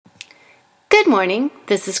Good morning,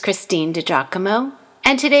 this is Christine DiGiacomo,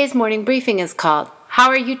 and today's morning briefing is called, How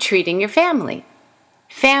Are You Treating Your Family?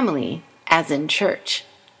 Family as in church.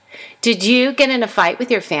 Did you get in a fight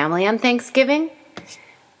with your family on Thanksgiving?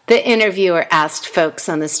 The interviewer asked folks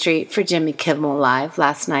on the street for Jimmy Kimmel Live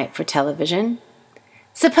last night for television.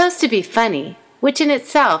 Supposed to be funny, which in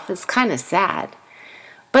itself is kind of sad.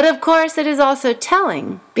 But of course it is also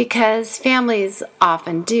telling because families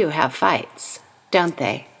often do have fights, don't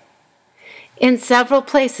they? In several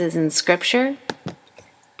places in Scripture,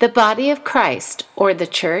 the body of Christ, or the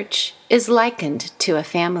church, is likened to a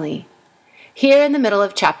family. Here in the middle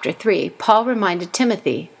of chapter 3, Paul reminded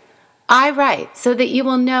Timothy, I write so that you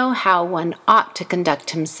will know how one ought to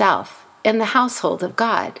conduct himself in the household of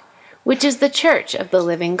God, which is the church of the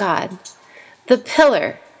living God, the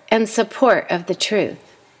pillar and support of the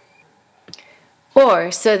truth.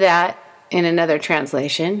 Or so that, in another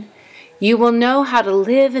translation, you will know how to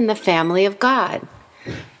live in the family of God.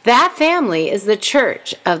 That family is the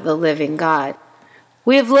church of the living God.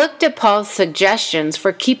 We have looked at Paul's suggestions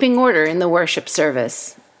for keeping order in the worship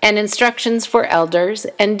service and instructions for elders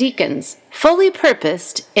and deacons, fully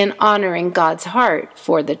purposed in honoring God's heart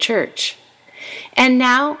for the church. And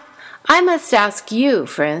now, I must ask you,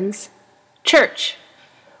 friends, church,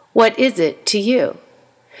 what is it to you?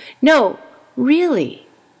 No, really,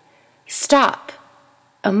 stop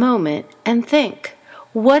a moment and think,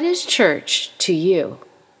 what is church to you?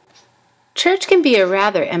 Church can be a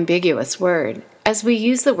rather ambiguous word, as we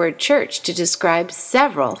use the word church to describe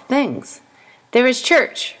several things. There is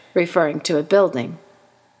church, referring to a building.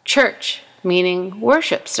 Church, meaning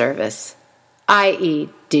worship service, i.e.,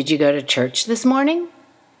 did you go to church this morning?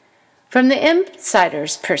 From the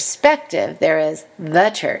insider's perspective, there is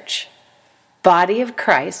the church, body of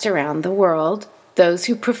Christ around the world, those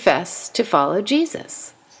who profess to follow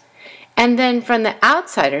Jesus. And then from the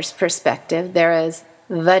outsider's perspective, there is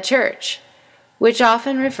the church, which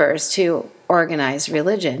often refers to organized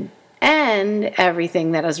religion and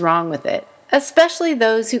everything that is wrong with it, especially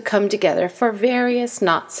those who come together for various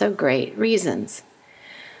not so great reasons.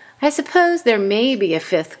 I suppose there may be a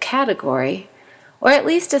fifth category, or at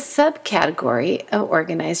least a subcategory of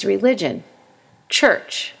organized religion,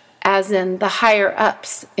 church, as in the higher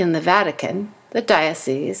ups in the Vatican, the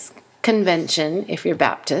diocese, convention if you're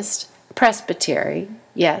Baptist, presbytery,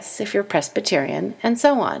 yes, if you're Presbyterian, and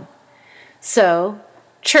so on. So,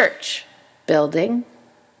 church, building,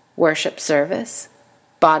 worship service,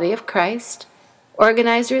 body of Christ,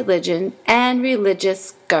 organized religion, and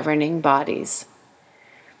religious governing bodies.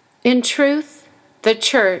 In truth, the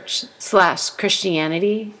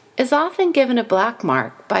church/Christianity is often given a black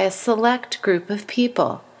mark by a select group of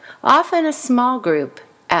people, often a small group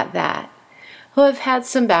at that, who have had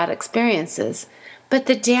some bad experiences, but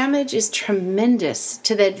the damage is tremendous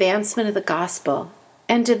to the advancement of the gospel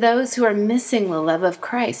and to those who are missing the love of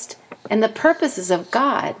Christ and the purposes of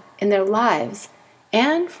God in their lives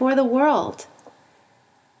and for the world.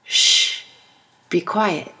 Shh, be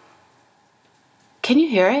quiet. Can you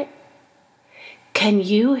hear it? Can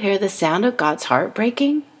you hear the sound of God's heart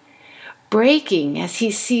breaking? Breaking as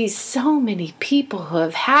he sees so many people who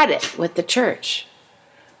have had it with the church,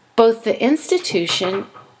 both the institution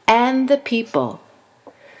and the people.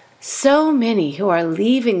 So many who are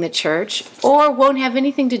leaving the church or won't have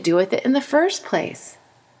anything to do with it in the first place.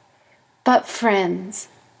 But friends,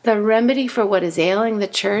 the remedy for what is ailing the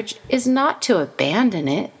church is not to abandon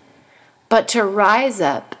it, but to rise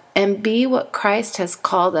up and be what Christ has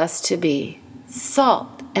called us to be,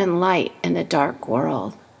 salt and light in a dark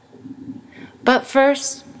world. But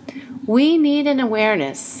first, we need an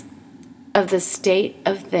awareness of the state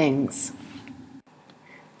of things.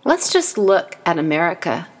 Let's just look at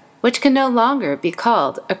America, which can no longer be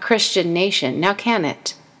called a Christian nation, now can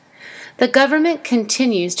it? The government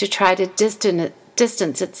continues to try to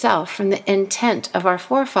distance itself from the intent of our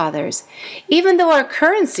forefathers, even though our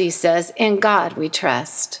currency says, in God we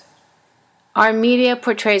trust. Our media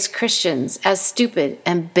portrays Christians as stupid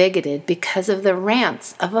and bigoted because of the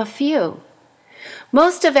rants of a few.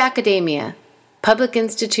 Most of academia, public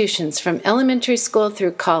institutions from elementary school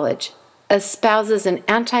through college, espouses an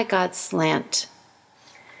anti-God slant.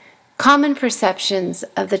 Common perceptions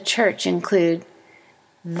of the church include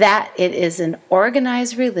that it is an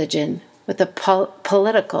organized religion with a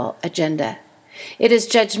political agenda. It is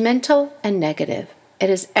judgmental and negative. It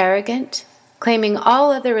is arrogant, claiming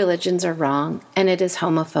all other religions are wrong, and it is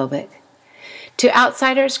homophobic. To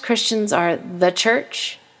outsiders, Christians are the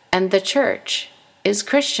church, and the church is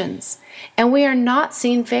Christians, and we are not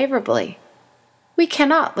seen favorably. We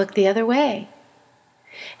cannot look the other way.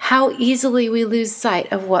 How easily we lose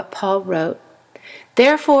sight of what Paul wrote.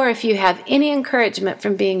 Therefore, if you have any encouragement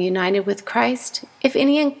from being united with Christ, if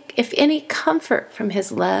any comfort from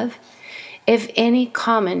his love, if any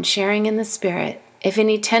common sharing in the Spirit, if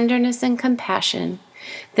any tenderness and compassion,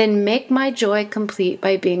 then make my joy complete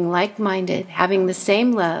by being like-minded, having the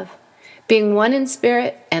same love, being one in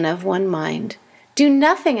spirit and of one mind. Do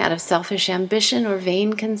nothing out of selfish ambition or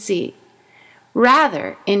vain conceit.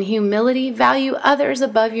 Rather, in humility, value others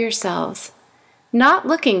above yourselves, not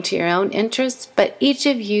looking to your own interests, but each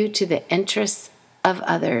of you to the interests of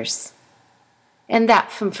others. And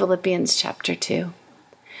that from Philippians chapter 2.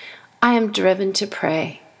 I am driven to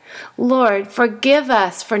pray, Lord, forgive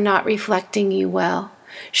us for not reflecting you well.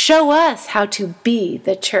 Show us how to be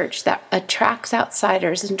the church that attracts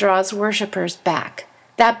outsiders and draws worshipers back,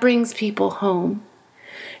 that brings people home.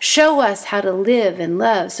 Show us how to live and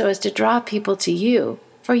love so as to draw people to you,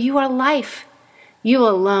 for you are life. You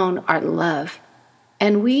alone are love.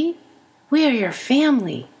 And we are your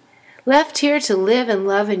family, left here to live and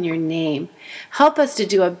love in your name. Help us to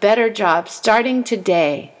do a better job starting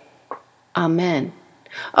today. Amen.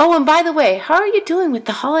 Oh, and by the way, how are you doing with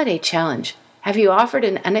the holiday challenge? Have you offered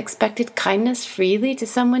an unexpected kindness freely to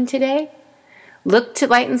someone today? Looked to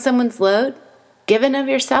lighten someone's load? Given of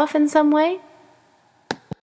yourself in some way?